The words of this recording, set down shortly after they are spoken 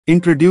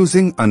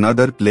Introducing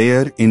another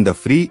player in the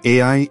free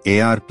AI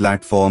AR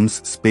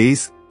platforms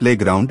space,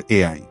 Playground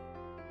AI.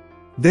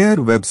 Their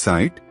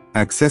website,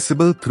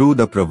 accessible through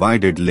the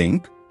provided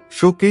link,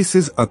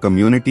 showcases a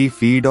community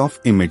feed of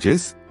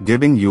images,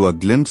 giving you a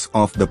glimpse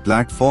of the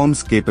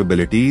platform's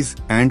capabilities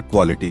and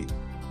quality.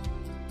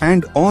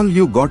 And all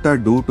you gotta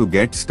do to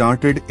get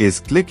started is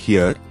click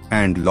here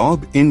and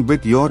log in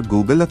with your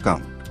Google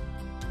account.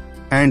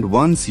 And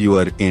once you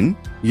are in,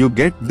 you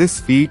get this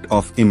feed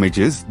of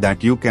images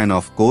that you can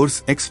of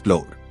course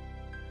explore.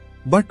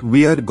 But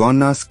we are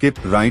gonna skip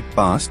right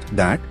past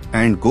that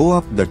and go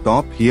up the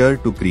top here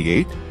to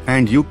create,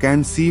 and you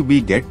can see we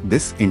get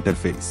this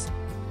interface.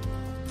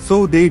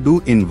 So they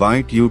do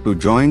invite you to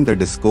join the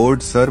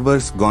Discord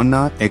servers,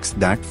 gonna X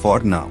that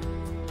for now.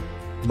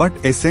 But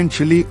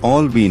essentially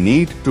all we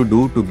need to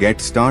do to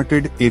get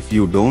started, if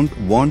you don't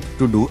want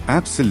to do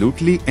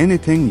absolutely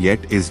anything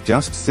yet, is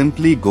just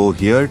simply go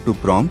here to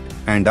prompt,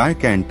 and I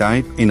can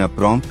type in a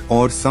prompt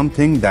or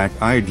something that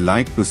I'd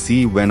like to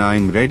see when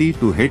I'm ready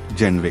to hit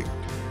generate.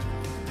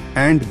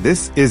 And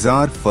this is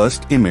our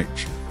first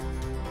image.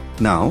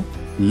 Now,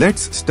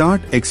 let's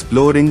start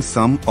exploring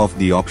some of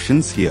the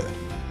options here.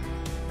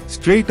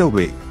 Straight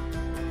away,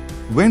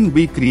 when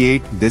we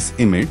create this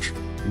image,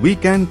 we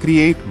can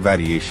create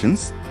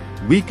variations.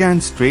 We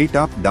can straight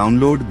up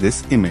download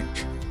this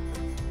image.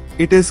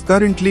 It is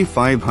currently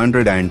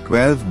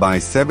 512 by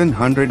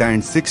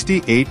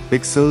 768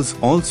 pixels.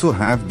 Also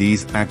have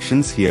these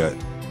actions here.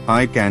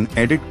 I can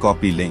edit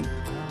copy link.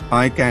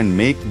 I can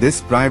make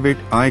this private.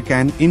 I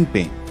can in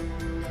paint.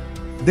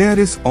 There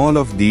is all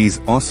of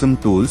these awesome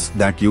tools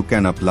that you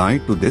can apply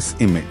to this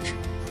image.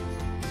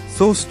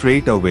 So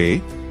straight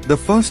away, the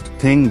first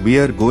thing we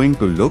are going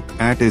to look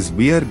at is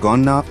we are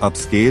gonna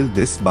upscale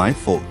this by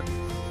 4.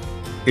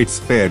 It's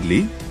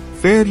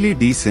fairly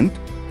decent,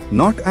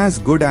 not as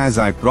good as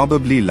I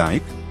probably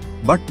like,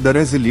 but the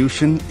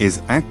resolution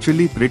is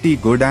actually pretty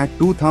good at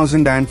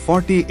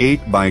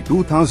 2048 by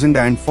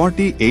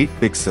 2048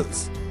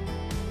 pixels.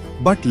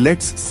 But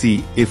let's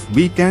see if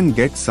we can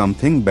get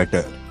something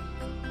better.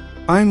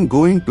 I'm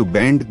going to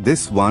bend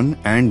this one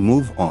and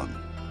move on.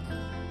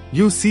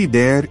 You see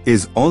there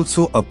is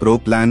also a pro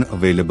plan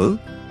available,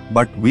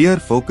 but we are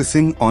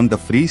focusing on the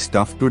free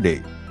stuff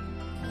today.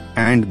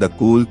 And the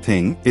cool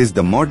thing is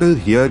the model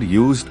here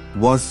used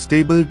was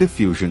Stable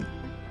Diffusion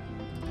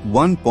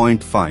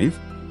 1.5.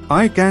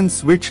 I can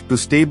switch to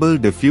Stable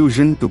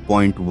Diffusion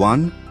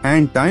 2.1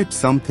 and type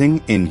something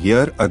in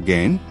here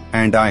again,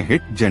 and I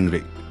hit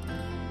generate.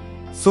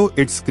 So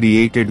it's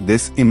created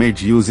this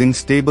image using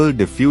Stable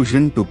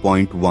Diffusion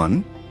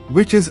 2.1,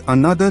 which is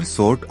another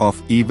sort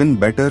of even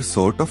better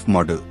sort of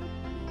model.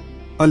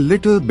 A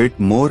little bit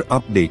more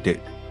updated.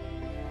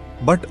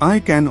 But I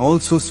can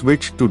also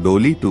switch to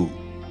Dolly too.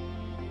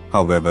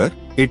 However,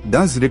 it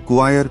does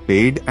require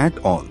paid at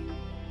all.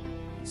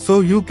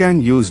 So you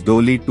can use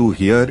Dolly 2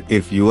 here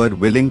if you are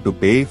willing to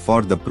pay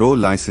for the pro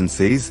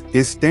licenses,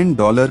 is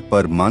 $10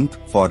 per month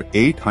for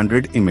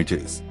 800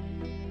 images.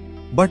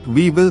 But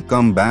we will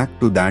come back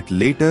to that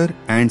later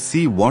and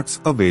see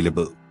what's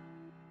available.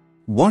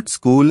 What's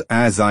cool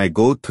as I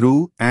go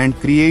through and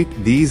create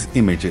these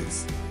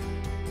images.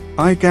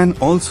 I can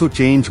also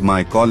change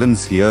my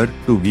columns here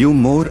to view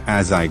more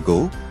as I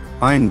go.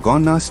 I'm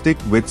gonna stick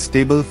with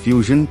Stable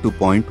Diffusion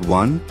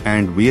 2.1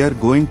 and we are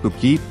going to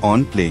keep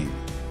on playing.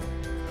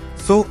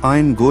 So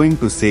I'm going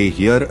to say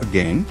here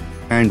again,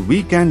 and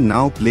we can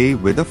now play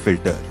with a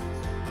filter.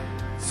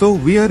 So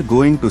we are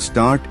going to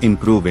start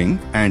improving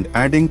and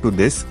adding to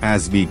this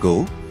as we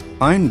go.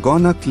 I'm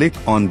gonna click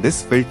on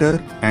this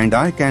filter and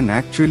I can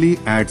actually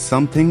add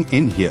something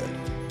in here.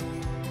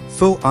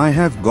 So I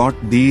have got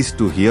these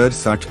two here,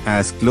 such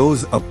as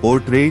close up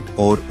portrait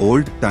or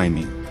old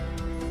timey.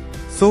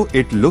 So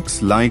it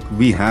looks like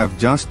we have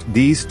just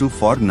these two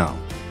for now.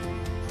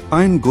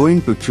 I'm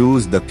going to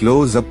choose the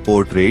close-up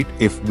portrait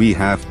if we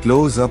have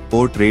close-up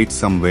portrait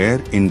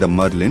somewhere in the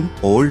Merlin,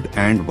 old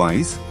and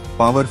wise,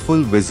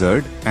 powerful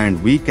wizard,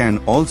 and we can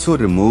also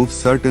remove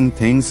certain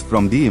things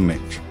from the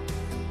image.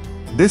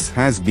 This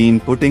has been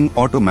putting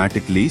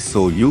automatically,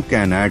 so you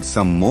can add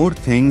some more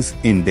things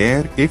in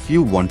there if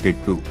you wanted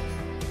to.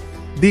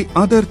 The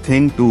other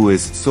thing too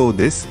is, so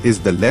this is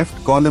the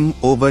left column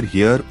over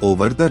here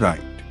over the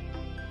right.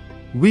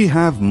 We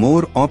have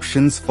more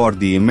options for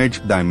the image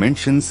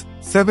dimensions.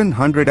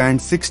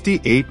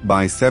 768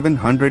 by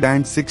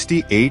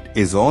 768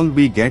 is all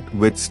we get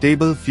with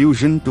Stable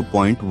Diffusion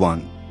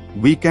 2.1.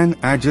 We can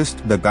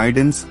adjust the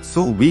guidance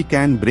so we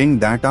can bring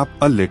that up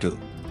a little.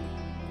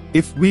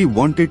 If we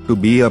want it to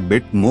be a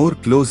bit more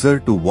closer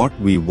to what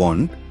we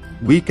want,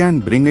 we can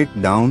bring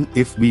it down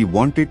if we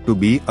want it to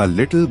be a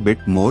little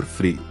bit more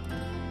free.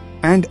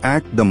 And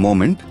at the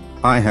moment,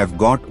 I have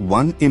got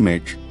one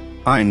image.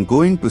 I'm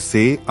going to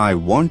say I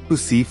want to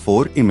see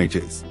 4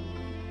 images.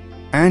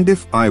 And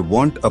if I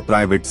want a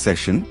private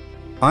session,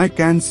 I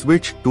can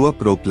switch to a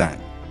pro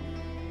plan.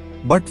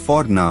 But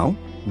for now,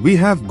 we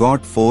have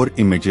got 4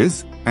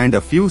 images and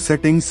a few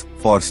settings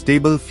for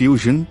Stable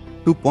Diffusion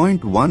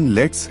 2.1.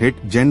 Let's hit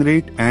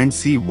generate and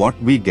see what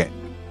we get.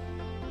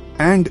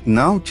 And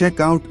now check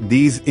out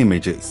these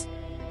images.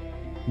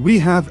 We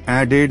have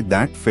added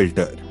that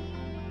filter.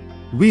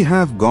 We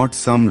have got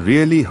some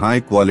really high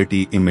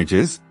quality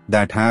images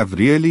that have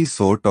really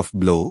sort of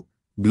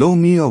blow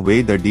me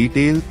away the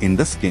detail in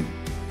the skin.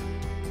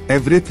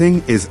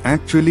 Everything is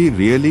actually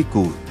really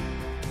cool.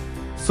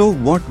 So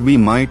what we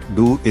might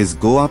do is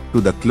go up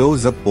to the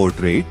close-up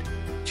portrait,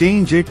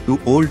 change it to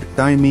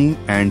old-timey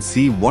and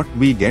see what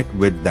we get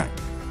with that.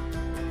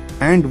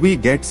 And we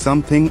get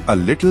something a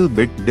little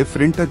bit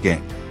different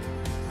again.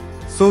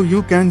 So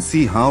you can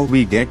see how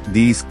we get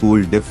these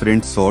cool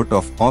different sort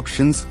of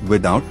options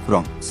without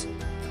prompts.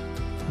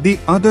 The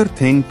other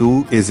thing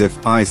too is if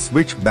I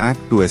switch back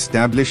to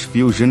establish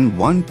Fusion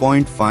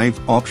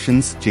 1.5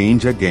 options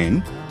change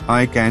again,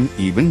 I can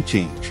even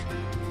change.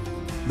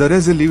 The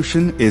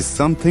resolution is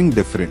something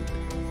different.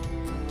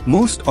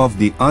 Most of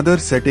the other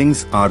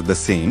settings are the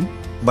same,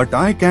 but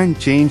I can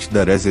change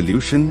the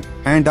resolution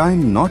and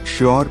I'm not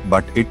sure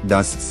but it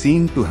does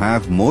seem to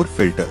have more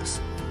filters.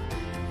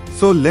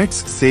 So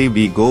let's say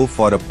we go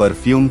for a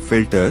perfume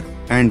filter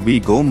and we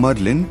go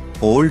Merlin,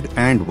 old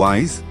and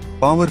wise,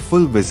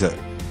 powerful wizard.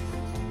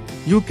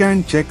 You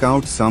can check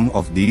out some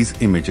of these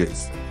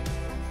images.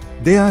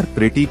 They are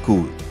pretty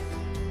cool.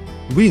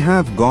 We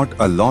have got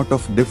a lot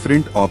of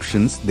different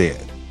options there.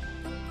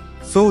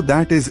 So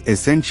that is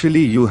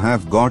essentially you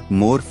have got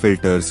more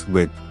filters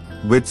with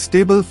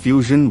Stable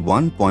Fusion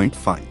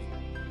 1.5.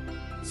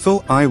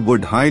 So I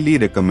would highly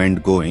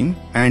recommend going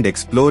and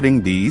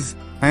exploring these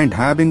and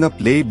having a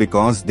play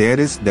because there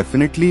is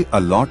definitely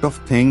a lot of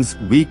things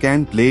we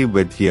can play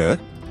with here,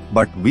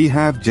 but we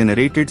have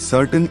generated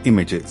certain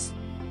images.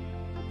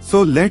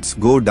 So let's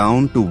go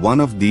down to one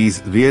of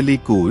these really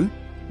cool,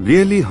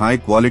 really high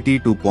quality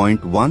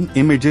 2.1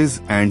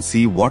 images and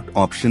see what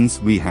options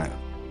we have.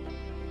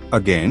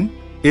 Again,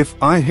 if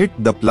I hit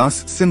the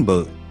plus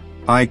symbol,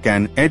 I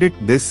can edit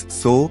this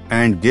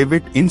and give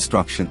it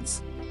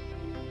instructions.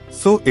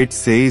 So it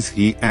says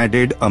he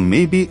added a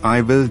maybe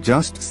I will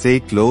just say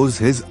close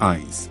his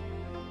eyes.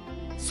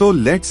 So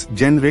let's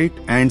generate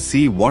and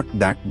see what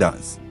that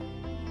does.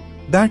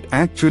 That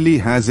actually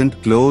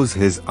hasn't closed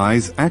his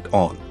eyes at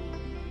all.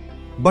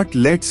 But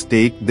let's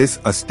take this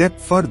a step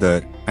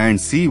further and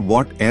see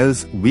what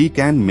else we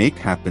can make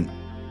happen.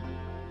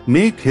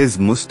 Make his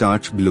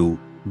mustache blue,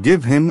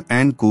 give him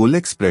an cool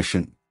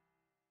expression.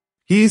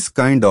 He's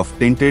kind of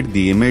tinted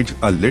the image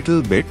a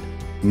little bit,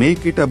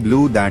 make it a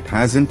blue that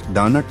hasn't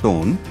done a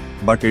tone,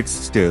 but it's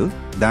still,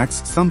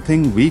 that's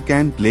something we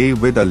can play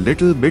with a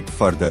little bit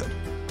further.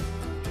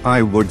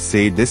 I would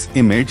say this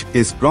image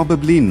is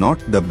probably not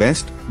the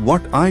best,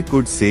 what I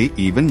could say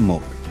even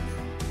more.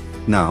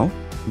 Now,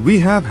 we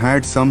have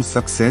had some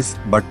success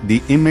but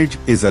the image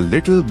is a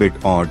little bit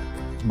odd,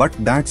 but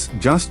that's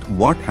just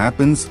what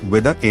happens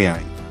with the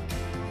AI.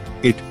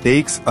 It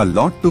takes a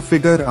lot to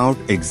figure out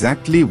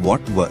exactly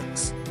what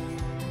works.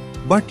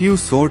 But you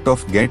sort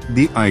of get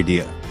the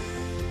idea.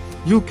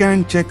 You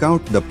can check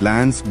out the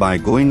plans by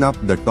going up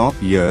the top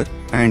here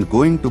and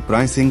going to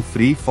pricing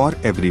free for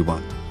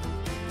everyone.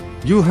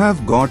 You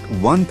have got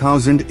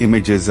 1000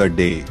 images a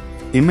day.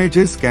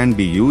 Images can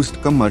be used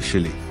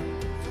commercially.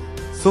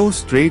 So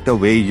straight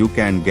away you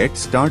can get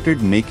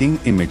started making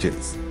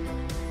images.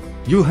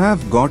 You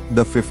have got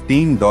the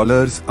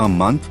 $15 a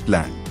month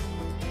plan.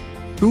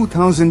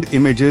 2000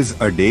 images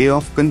a day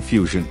of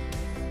confusion.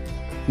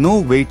 No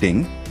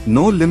waiting,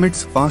 no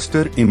limits,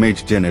 faster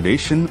image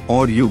generation,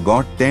 or you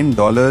got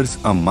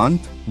 $10 a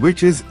month,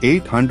 which is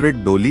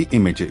 800 dolly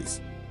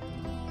images.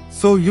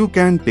 So you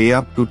can pay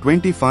up to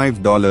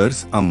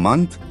 $25 a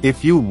month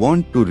if you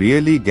want to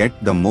really get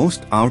the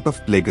most out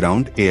of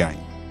Playground AI.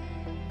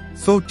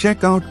 So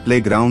check out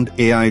Playground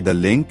AI, the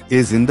link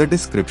is in the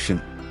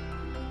description.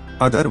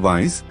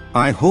 Otherwise,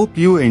 I hope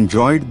you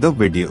enjoyed the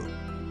video.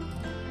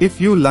 If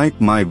you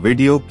like my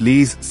video,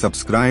 please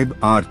subscribe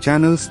our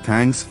channels.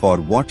 Thanks for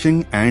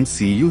watching and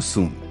see you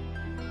soon.